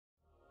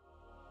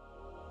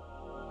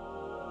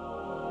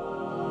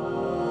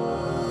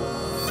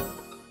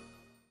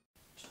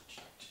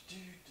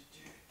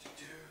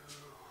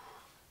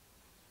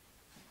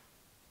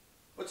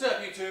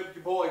YouTube?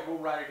 Your boy Bull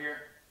Rider here.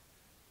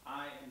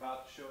 I am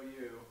about to show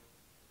you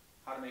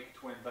how to make a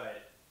twin bed.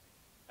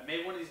 I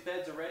made one of these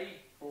beds already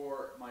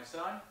for my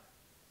son.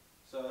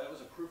 So that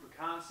was a proof of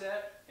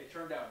concept. It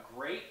turned out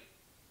great.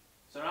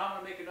 So now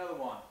I'm going to make another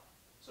one.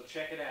 So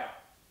check it out.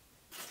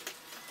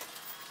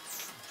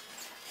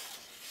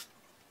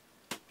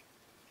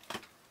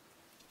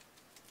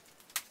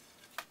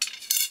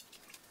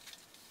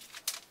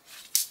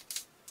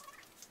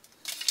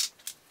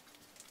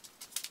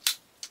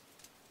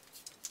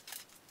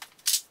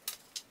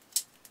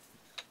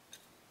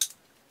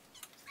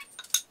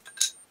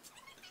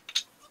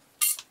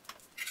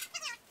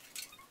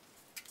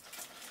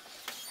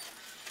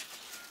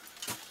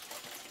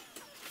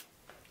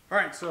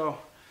 Alright, so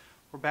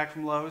we're back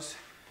from Lowe's.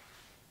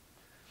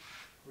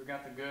 We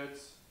got the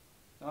goods.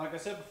 Now, like I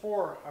said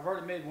before, I've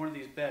already made one of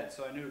these beds,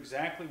 so I knew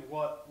exactly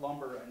what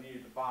lumber I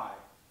needed to buy.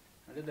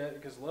 I did that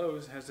because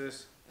Lowe's has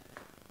this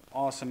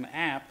awesome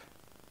app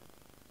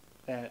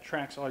that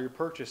tracks all your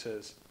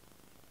purchases.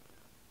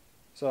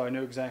 So I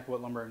knew exactly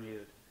what lumber I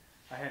needed.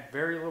 I had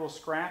very little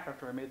scrap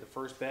after I made the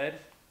first bed.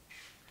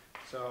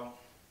 So I'm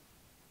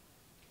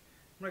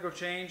going to go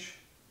change.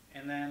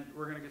 And then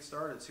we're going to get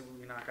started, see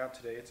what we knock out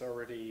today. It's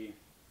already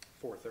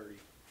 4:30.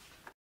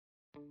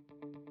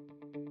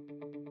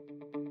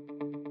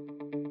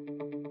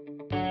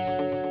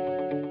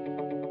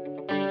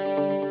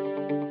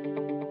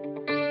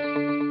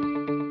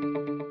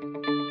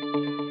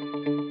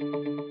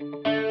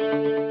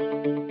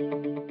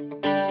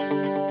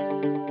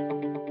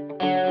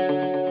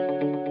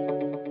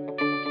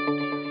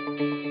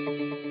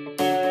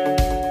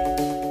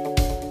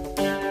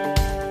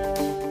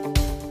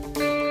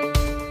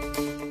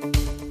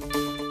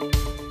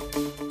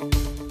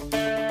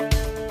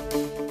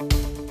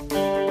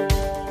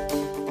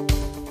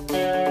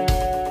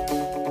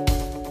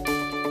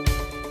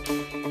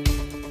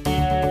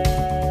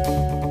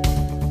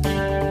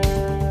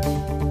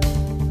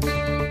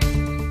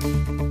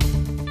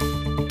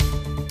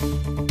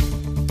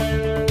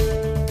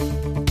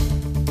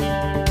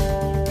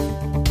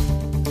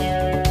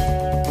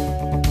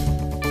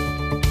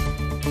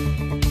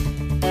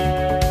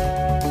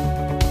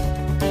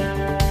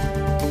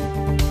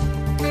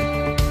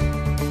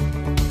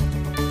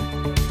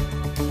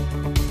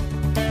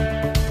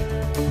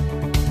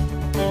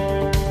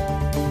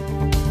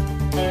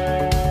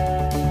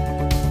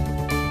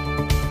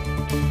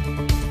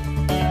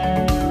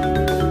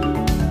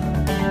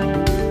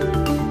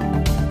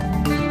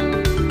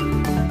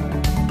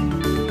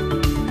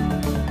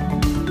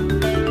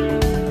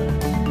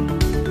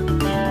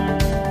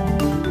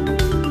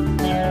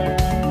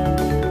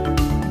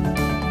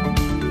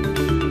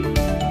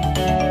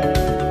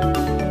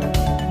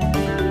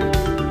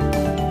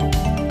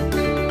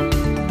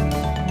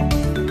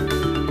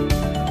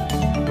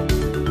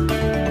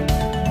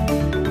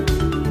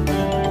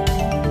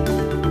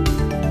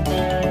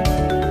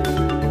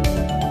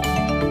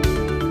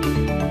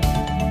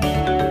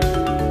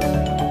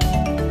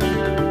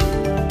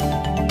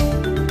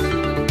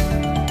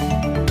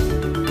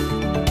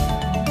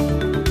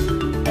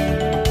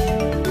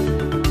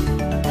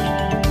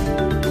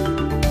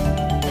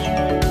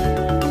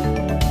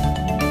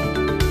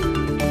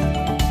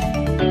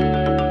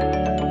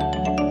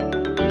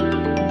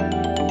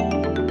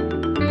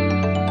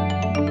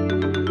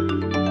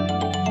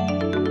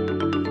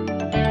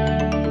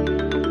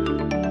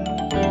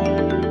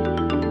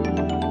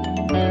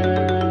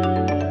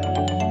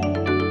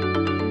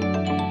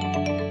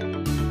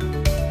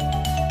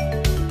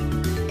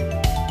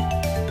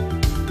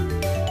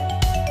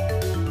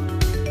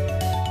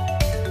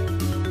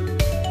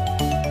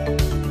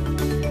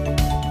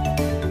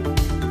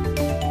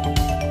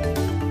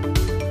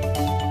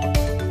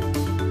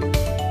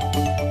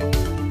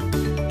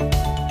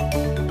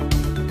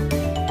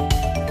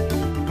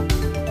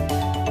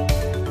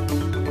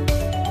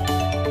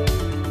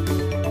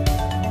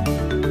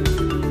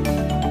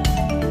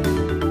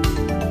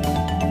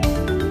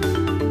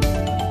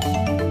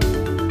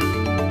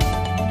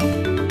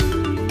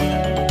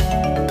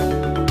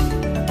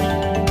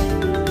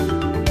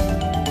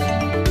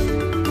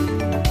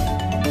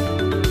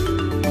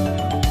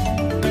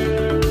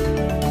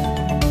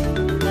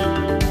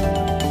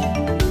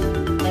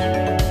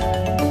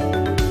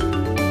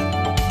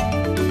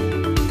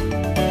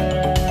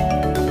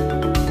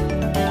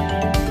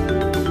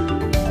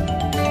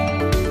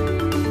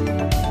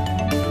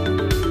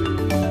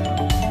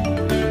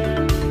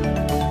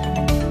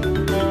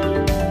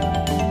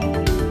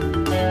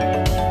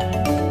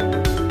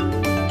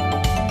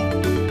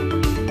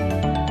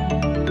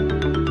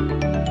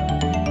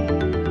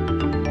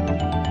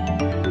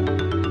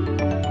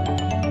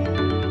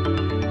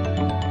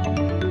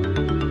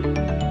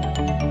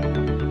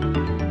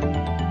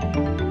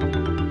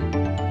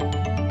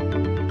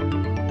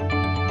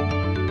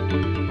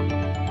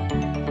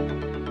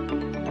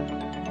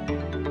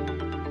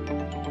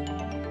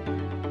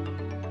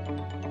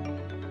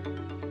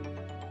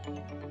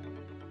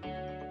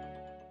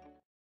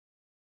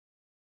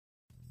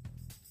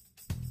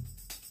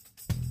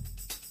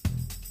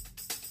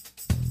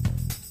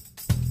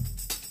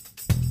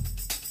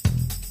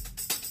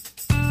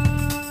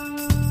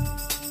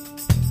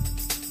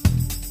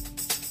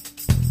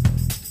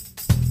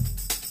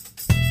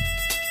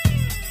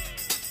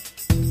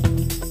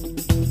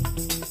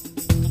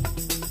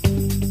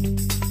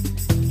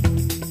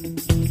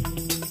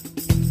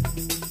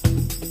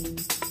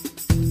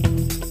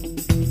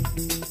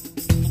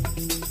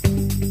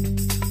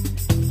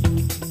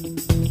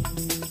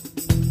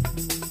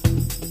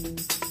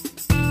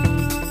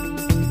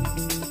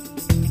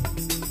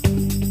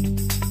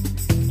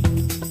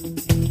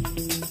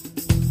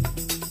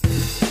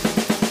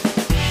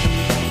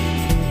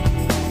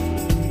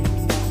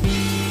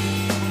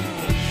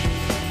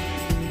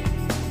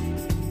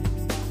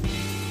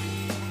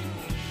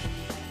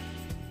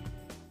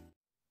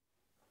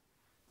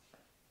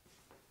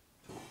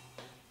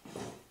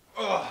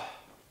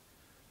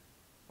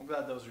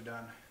 those are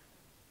done.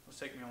 Those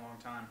take me a long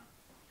time.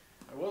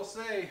 I will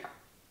say,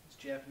 these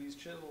Japanese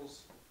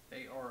chisels,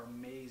 they are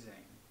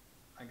amazing.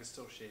 I can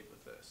still shape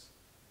with this.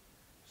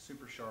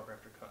 Super sharp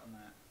after cutting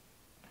that.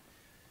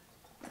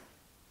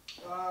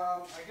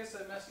 I guess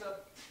I messed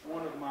up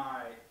one of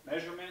my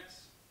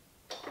measurements.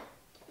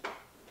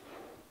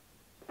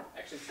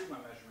 Actually, two of my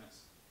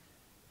measurements.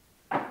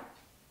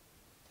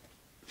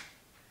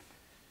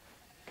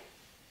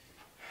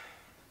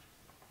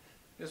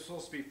 This was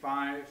supposed to be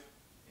 5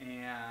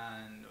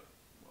 and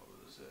what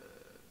was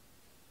it?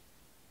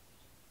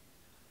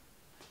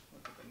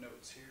 Look at the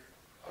notes here.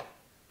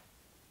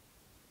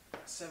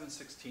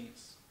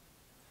 7/16.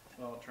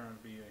 Well, it turned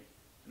out to be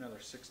another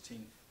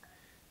 16th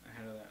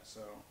ahead of that,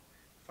 so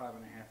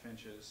 5.5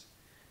 inches.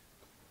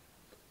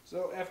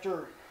 So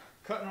after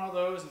cutting all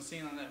those and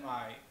seeing that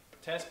my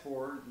test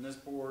board and this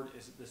board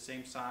is the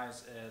same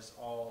size as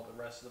all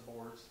the rest of the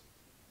boards,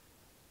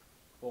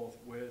 both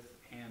width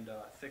and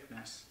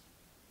thickness,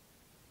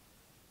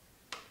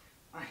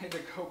 I had to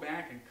go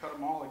back and cut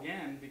them all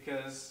again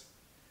because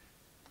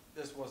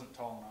this wasn't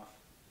tall enough.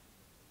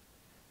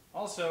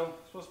 Also,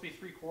 it's supposed to be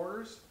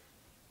 3/4.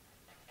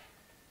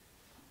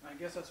 I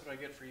guess that's what I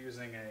get for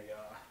using a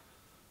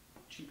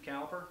cheap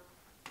caliper,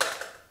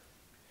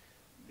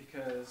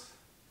 because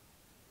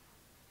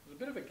there's a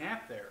bit of a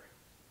gap there.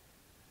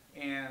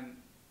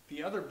 And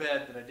the other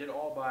bed that I did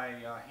all by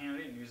hand, I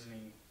didn't use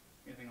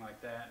anything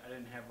like that. I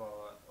didn't have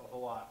a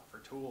whole lot for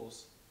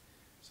tools,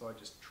 so I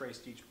just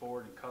traced each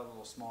board and cut a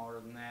little smaller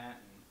than that.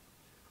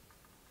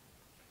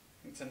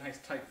 And it's a nice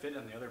tight fit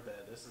on the other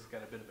bed. This has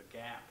got a bit of a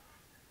gap.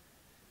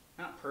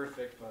 Not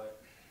perfect,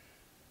 but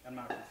I'm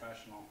not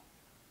professional.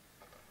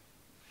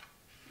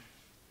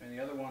 And the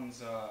other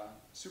one's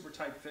super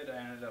tight fit. I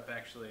ended up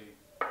actually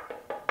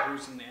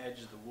bruising the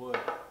edge of the wood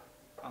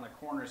on the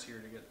corners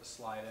here to get the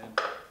slide in.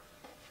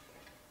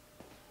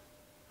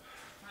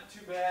 Not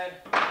too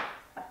bad.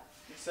 Like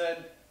I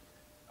said,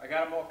 I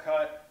got them all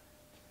cut,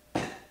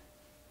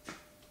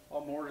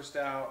 all mortised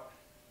out.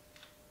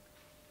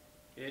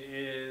 It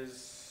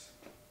is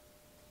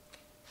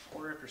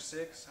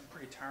 6:15. I'm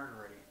pretty tired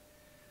already.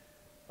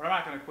 But I'm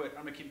not going to quit.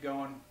 I'm going to keep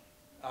going.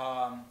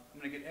 I'm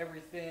going to get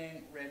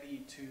everything ready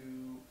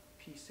to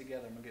piece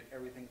together. I'm going to get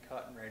everything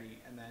cut and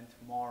ready, and then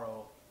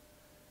tomorrow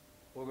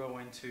we'll go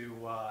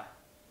into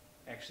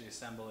actually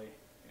assembly.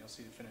 You'll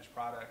see the finished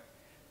product.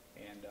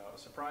 And I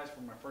was surprised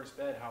from my first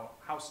bed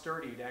how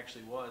sturdy it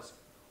actually was.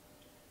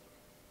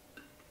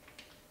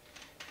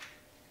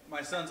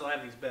 My sons will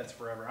have these beds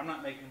forever. I'm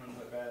not making them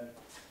another bed.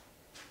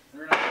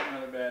 They're not making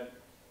another bed.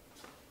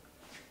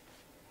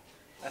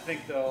 I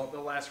think they'll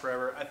last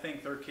forever. I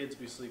think their kids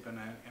will be sleeping in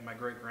it, and my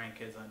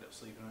great-grandkids end up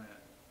sleeping in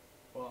it.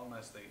 Well,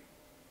 unless they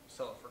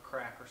sell it for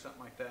crack or something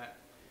like that.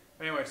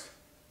 Anyways,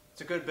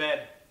 it's a good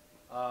bed.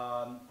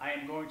 I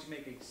am going to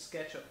make a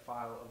SketchUp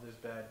file of this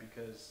bed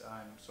because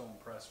I'm so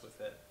impressed with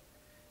it.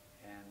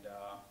 And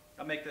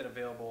I'll make that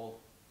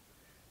available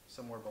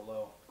somewhere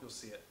below. You'll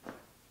see it.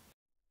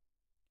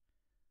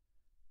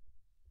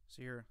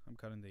 So here I'm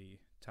cutting the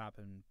top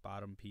and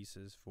bottom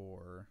pieces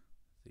for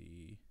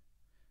the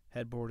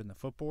headboard and the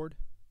footboard,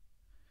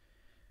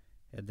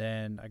 and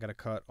then I gotta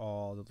cut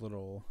all the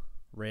little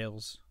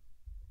rails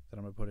that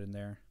I'm gonna put in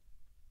there.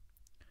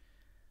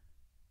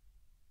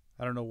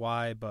 I don't know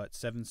why, but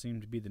 7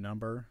 seemed to be the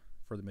number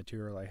for the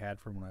material I had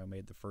from when I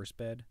made the first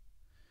bed.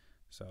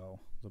 So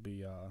there'll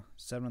be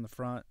 7 on the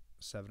front,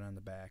 7 on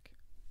the back.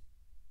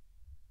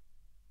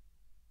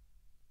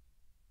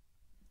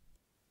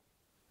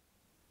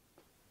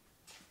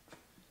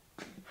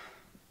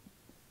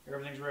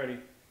 Everything's ready.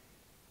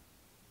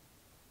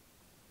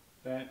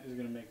 That is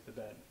going to make the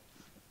bed.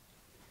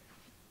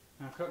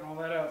 Now cutting all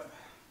that up,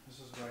 this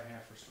is what I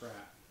have for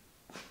scrap.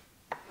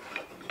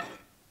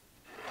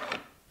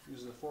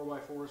 These are the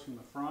 4x4s from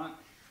the front.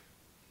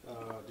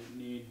 Didn't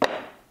need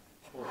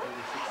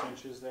 436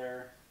 inches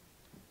there.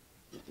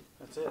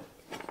 That's it.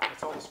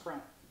 That's all the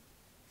scrap.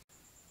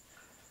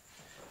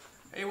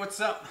 Hey, what's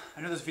up?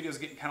 I know this video is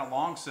getting kind of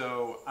long,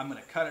 so I'm going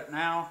to cut it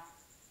now.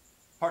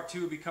 Part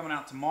 2 will be coming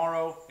out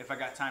tomorrow if I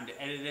got time to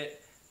edit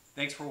it.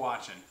 Thanks for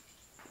watching.